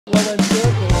Well then,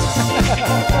 circle.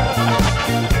 Oh,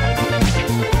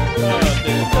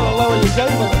 dear. You've got to lower your game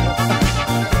a little.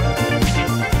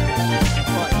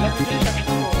 Right, let me do that.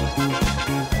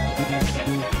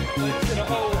 So it's been a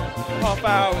whole half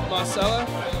hour with Marcella.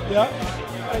 Yeah.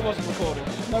 It wasn't recording.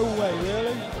 No way,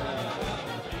 really?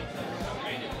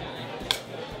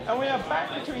 And we are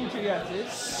back between two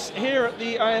Yetis here at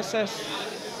the ISS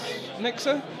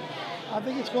Mixer. I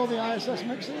think it's called the ISS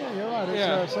Mixer. Yeah, you're right. It's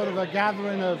Yeah. sort of a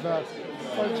gathering of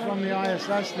folks from the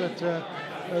ISS that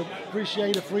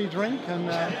appreciate a free drink and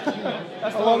That's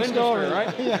a the long whole story,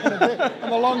 industry, right? Yeah,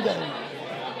 and a long game.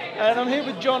 And I'm here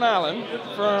with John Allen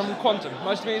from Quantum.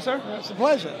 Nice to meet you, sir. It's a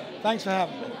pleasure. Thanks for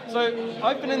having me. So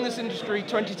I've been in this industry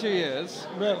 22 years,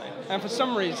 Really, and for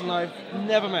some reason I've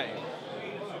never met you.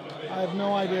 I have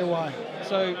no idea why.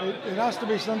 So It has to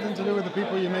be something to do with the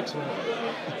people you mix with.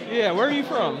 yeah, where are you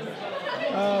from?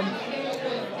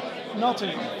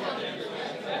 Nottingham.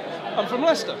 I'm from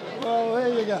Leicester. Well, there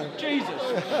you go. Jesus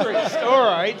Christ. All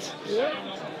right. Yeah.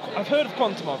 I've heard of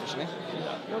Quantum, obviously.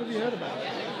 What have you heard about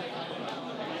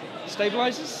it?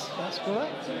 Stabilizers? That's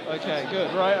correct. Okay,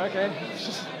 good. Right, okay.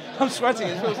 I'm sweating.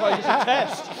 It feels like it's a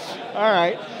test. All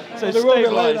right. So Well, they will be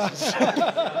later.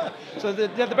 stabilizers. So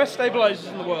they're the best stabilizers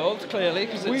in the world, clearly.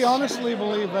 Cause We honestly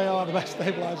believe they are the best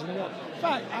stabilizers in the world. In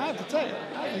fact, I have to tell you,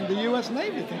 I think the US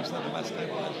Navy thinks they're the best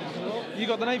stabilizers in the world. You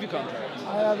got the Navy contract.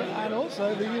 And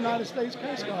also the United States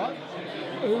Coast Guard,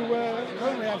 who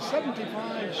currently have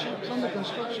 75 ships under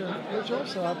construction, which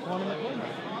also have quantum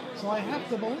equipment. So I have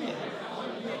to believe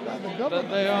that the government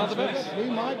That they are the thinks best. we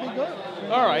might be good.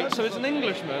 All right, so as an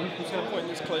Englishman, who's going to point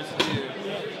this closer to you,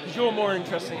 because you're more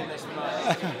interested in this than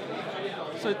I am.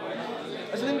 So,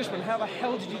 as an Englishman, how the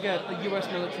hell did you get a US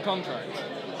military contract?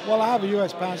 Well, I have a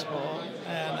US passport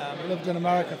and lived in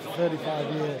America for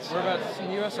 35 years. Whereabouts in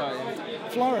the US are you?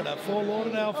 Florida, Fort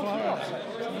Lauderdale, Florida.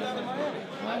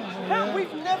 How?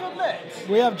 We've never met.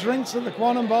 We have drinks at the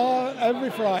Quantum Bar every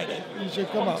Friday. You should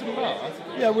come up. Quantum Bar?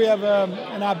 Yeah, we have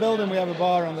in our building we have a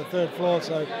bar on the third floor,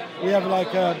 so we have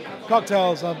like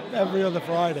cocktails on every other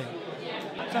Friday.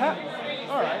 So how?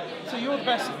 All right. So you're the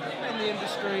best in the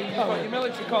industry. You've got your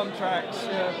military contracts.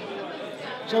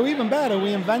 So even better,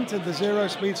 we invented the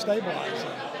zero-speed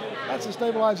stabilizer. That's a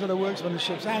stabilizer that works when the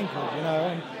ship's anchored, you know.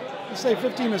 And let's say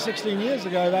 15 or 16 years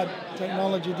ago, that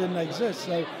technology didn't exist.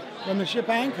 So when the ship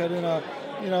anchored in a,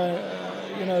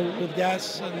 with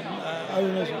gas and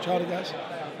owners with charter gas,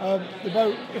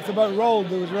 if the boat rolled,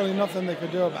 there was really nothing they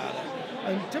could do about it.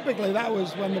 And typically that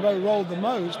was when the boat rolled the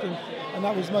most, and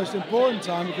that was the most important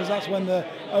time because that's when the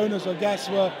owners or guests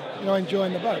were,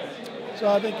 enjoying the boat. So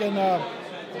I think in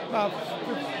about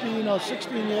 15 or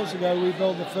 16 years ago, we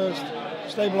built the first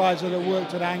stabilizer that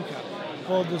worked at anchor,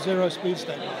 called the zero-speed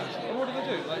stabilizer. And what do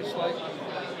they do? They just like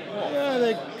what? Yeah,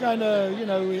 they kind of,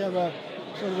 we have a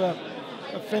sort of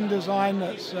a fin design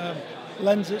that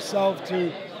lends itself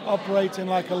to operating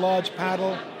like a large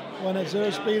paddle when it's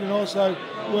zero speed, and also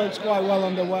works quite well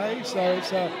underway. So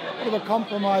it's a bit of a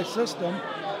compromised system,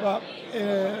 but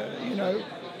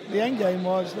the end game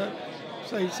was that,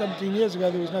 say 17 years ago,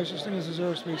 there was no such thing as a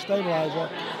zero-speed stabilizer.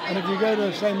 And if you go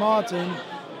to St. Martin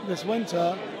this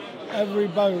winter, every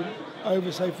boat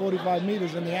over, say, 45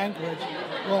 meters in the anchorage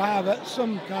will have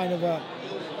some kind of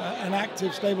an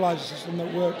active stabilizer system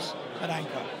that works at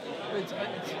anchor.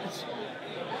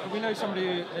 We know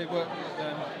somebody who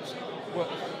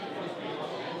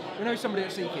we know somebody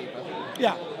at Seakeeper.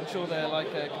 Yeah. I'm sure they're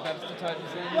like a competitor type of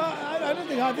thing.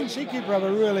 Well, I think Seakeeper have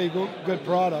a really good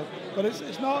product, but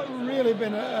it's not really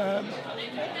been a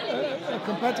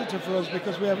competitor for us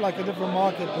because we have like a different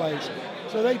marketplace.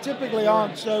 So they typically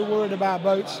aren't so worried about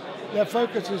boats. Their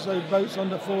focus is those boats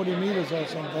under 40 meters or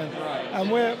something. Right.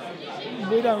 And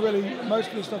we don't really, most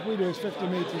of the stuff we do is 50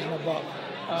 meters and above.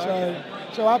 Okay.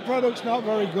 So our product's not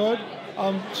very good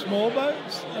on small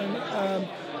boats, and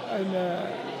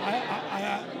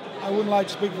I wouldn't like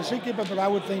to speak for Seakeeper, but I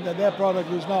would think that their product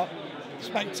is not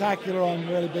spectacular on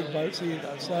really big boats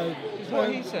either. So what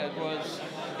he said was,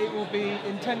 it will be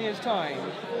in 10 years' time,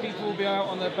 people will be out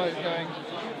on their boat going,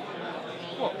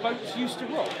 what, boats used to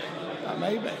rock?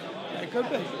 Maybe. It could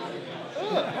be.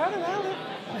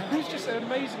 It's just an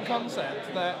amazing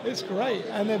concept that... It's great,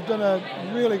 and they've done a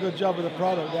really good job with the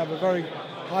product. They have a very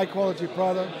high quality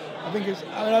product. I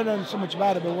don't know so much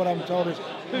about it, but what I'm told is...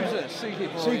 Who's this?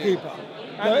 Seakeeper? Seakeeper.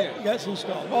 That gets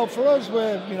installed. Well, for us,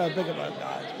 we're bigger boat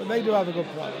guys, but they do have a good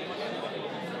product.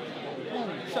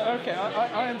 So, okay,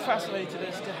 I am fascinated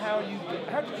as to how did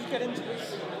you get into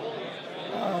this?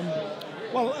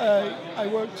 I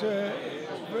worked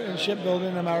in shipbuilding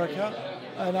in America,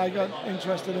 and I got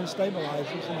interested in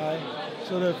stabilizers, and I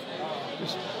sort of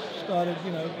just started,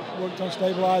 worked on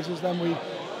stabilizers. Then we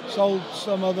sold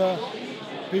some other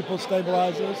people's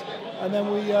stabilizers, and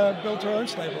then we built our own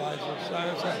stabilizers.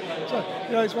 So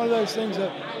it's one of those things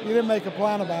that you didn't make a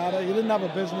plan about it. You didn't have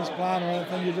a business plan or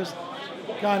anything. You just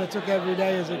kind of took every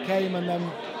day as it came, and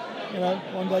then,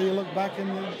 one day you look back and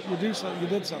you did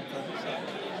something. So.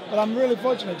 But I'm really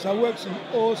fortunate because I work with some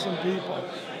awesome people.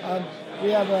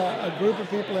 We have a group of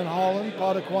people in Holland,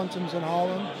 part of Quantum's in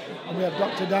Holland, and we have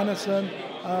Dr. Dennison,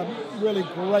 really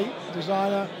great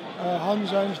designer, Hans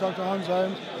Holmes, Dr. Hans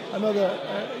Holmes, another,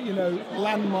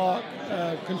 landmark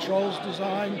controls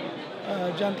design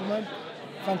gentleman.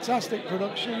 Fantastic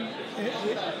production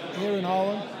here in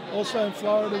Holland. Also in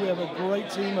Florida, we have a great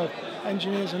team of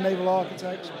engineers and naval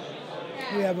architects.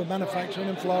 We have a manufacturing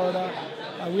in Florida.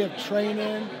 We have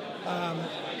training.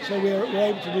 So we're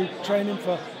able to do training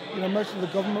for, most of the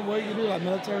government work you do, like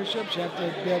military ships. You have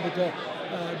to be able to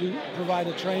provide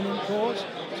a training course.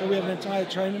 So we have an entire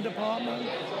training department.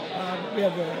 We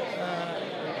have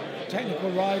technical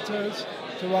writers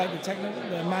to write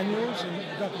the manuals and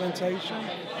documentation.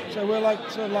 So we're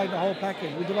sort of like the whole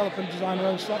package. We develop and design our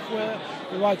own software.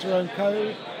 We write our own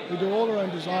code. We do all our own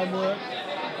design work.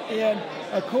 And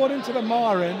according to the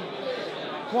Marin,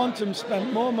 Quantum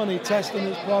spent more money testing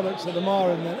its products at the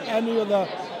Marin than any other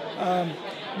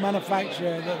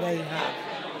manufacturer that they have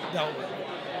dealt with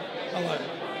alone.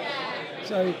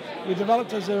 So we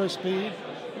developed a zero speed.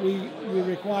 We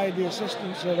required the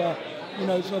assistance of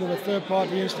sort of a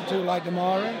third-party institute like the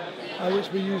Marin, which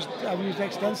I've used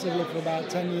extensively for about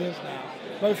 10 years now,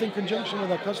 both in conjunction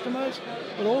with our customers,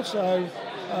 but also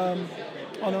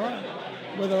on our own,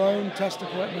 with our own test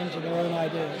equipment and our own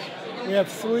ideas. We have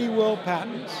 3 world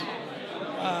patents,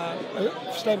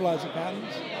 stabilizer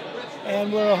patents,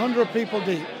 and we're 100 people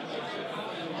deep.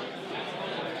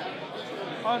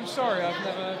 I'm sorry, I've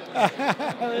never...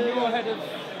 You're head of...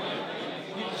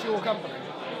 It's your company.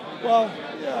 Well,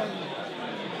 yeah.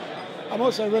 I'm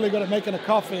also really good at making a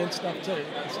coffee and stuff too.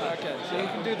 So. Okay, so you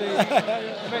can do the...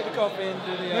 make the coffee and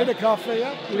do the... Make the coffee,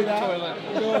 yeah. Do that. The toilet.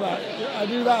 Do all that. I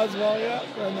do that as well, yeah.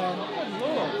 And, oh,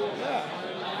 Lord.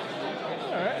 Yeah.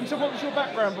 All right, and so what was your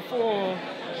background before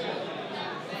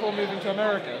moving to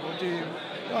America? What do you...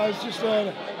 I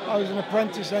was an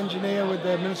apprentice engineer with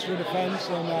the Ministry of Defence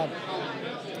and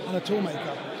a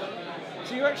toolmaker.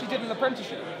 So you actually did an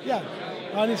apprenticeship? Yeah,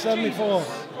 1974. All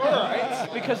right,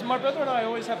 because my brother and I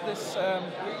always have this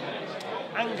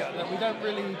anger that we don't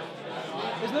really...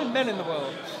 There's no men in the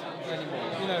world anymore.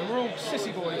 We're all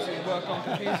sissy boys who work on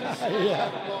computers.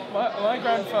 Yeah. My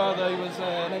grandfather was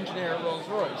an engineer at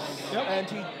Rolls-Royce, yep. and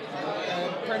he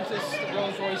apprenticed at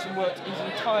Rolls-Royce and worked his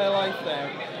entire life there.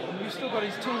 And we've still got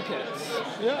his toolkits.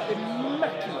 Yeah.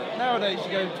 Immaculate. Nowadays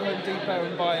you go to Home Depot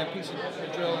and buy a piece of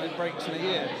drill and it breaks in a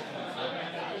year.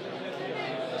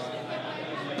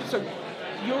 So I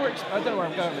don't know where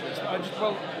I'm going with this, but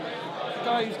the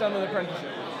guy who's done an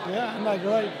apprenticeship. Yeah, isn't that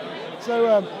great?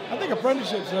 So I think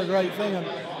apprenticeships are a great thing, and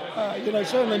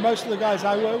certainly most of the guys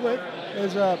I work with,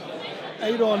 there's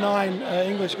 8 or 9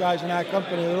 English guys in our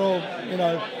company. They're all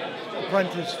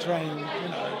apprentice trained,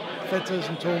 fitters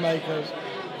and tool makers,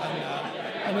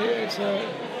 and it's the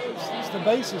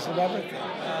basis of everything.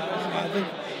 I think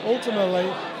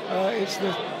ultimately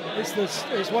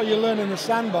it's what you learn in the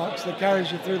sandbox that carries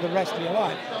you through the rest of your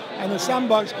life. And the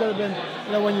sandbox could have been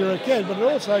when you were a kid, but it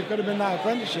also could have been that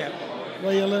apprenticeship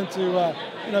where you learn to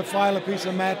file a piece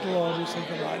of metal or do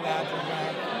something like that.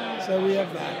 So we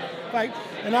have that. In fact,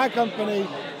 in our company,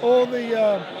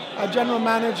 our general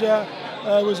manager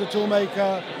was a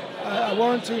toolmaker, our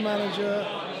warranty manager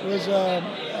was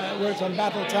worked on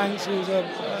battle tanks. He was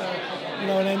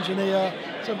an engineer.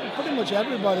 So pretty much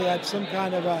everybody had some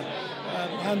kind of a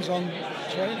hands-on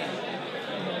training.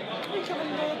 Can you come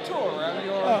and do a tour around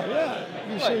your? Oh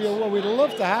yeah, we'd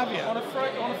love to have you on a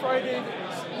Friday.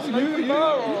 We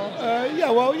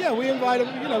invited.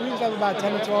 We used to have about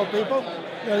 10 or 12 people.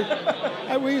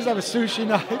 We used to have a sushi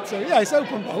night. So yeah, it's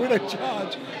open bar. We don't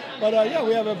charge. But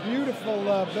we have a beautiful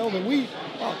building. We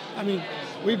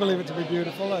believe it to be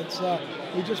beautiful.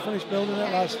 We just finished building it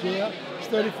last year. It's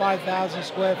 35,000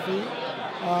 square feet.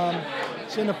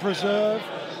 It's in a preserve,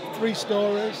 3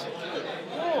 stories.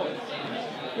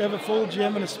 We have a full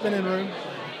gym and a spinning room.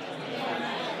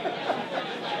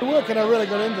 We work in a really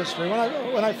good industry.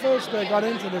 When I first got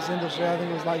into this industry, I think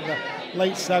it was like the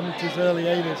late 70s, early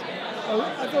 80s,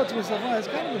 I thought to myself, it's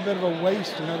kind of a bit of a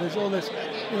waste, there's all this,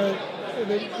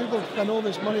 people spend all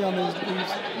this money on these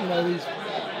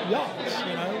yachts,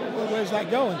 where's that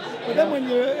going? But then when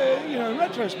you, in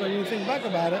retrospect, when you think back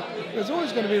about it, there's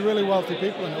always going to be really wealthy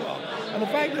people in the world. And the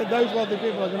fact that those wealthy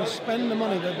people are going to spend the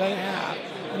money that they have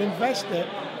and invest it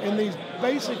in these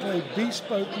basically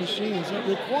bespoke machines that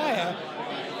require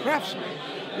craftsmen.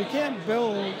 You can't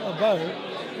build a boat,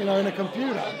 in a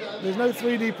computer. There's no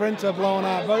 3D printer blowing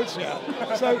out boats yet.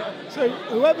 So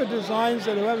whoever designs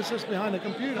it, whoever sits behind a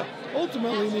computer,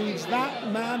 ultimately needs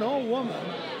that man or woman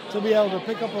to be able to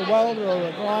pick up a welder or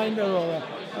a grinder or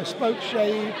a spoke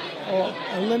shade or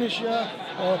a linisher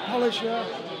or a polisher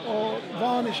or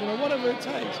varnishing or whatever it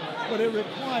takes. But it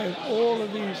requires all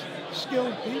of these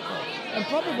skilled people. And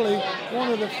probably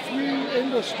one of the few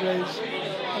industries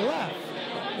left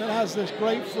that has this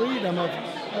great freedom of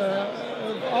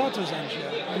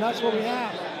artisanship. And that's what we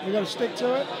have. We've got to stick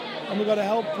to it, and we've got to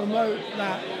help promote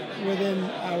that within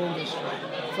our industry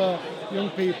for young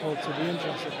people to be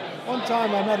interested. One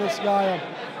time I met this guy, I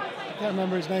can't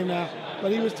remember his name now,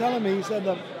 but he was telling me, he said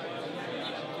that,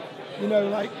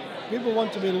 like people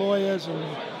want to be lawyers and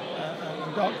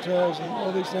doctors and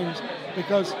all these things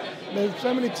because there's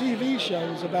so many TV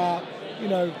shows about,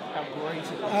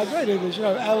 how great it is,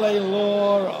 LA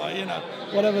Law or,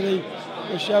 whatever the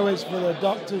show is for the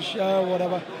doctor's show or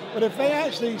whatever. But if they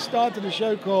actually started a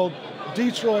show called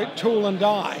Detroit Tool and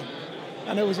Die,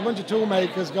 and it was a bunch of tool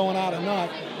makers going out at night,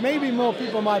 maybe more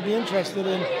people might be interested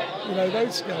in,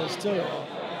 those skills too, or,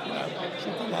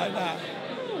 something like that.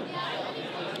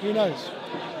 Who knows?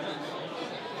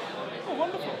 Oh,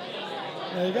 wonderful.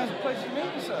 There you go. It's a pleasure to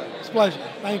meet you, sir. It's a pleasure.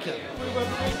 Thank you.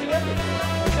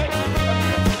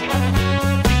 Okay.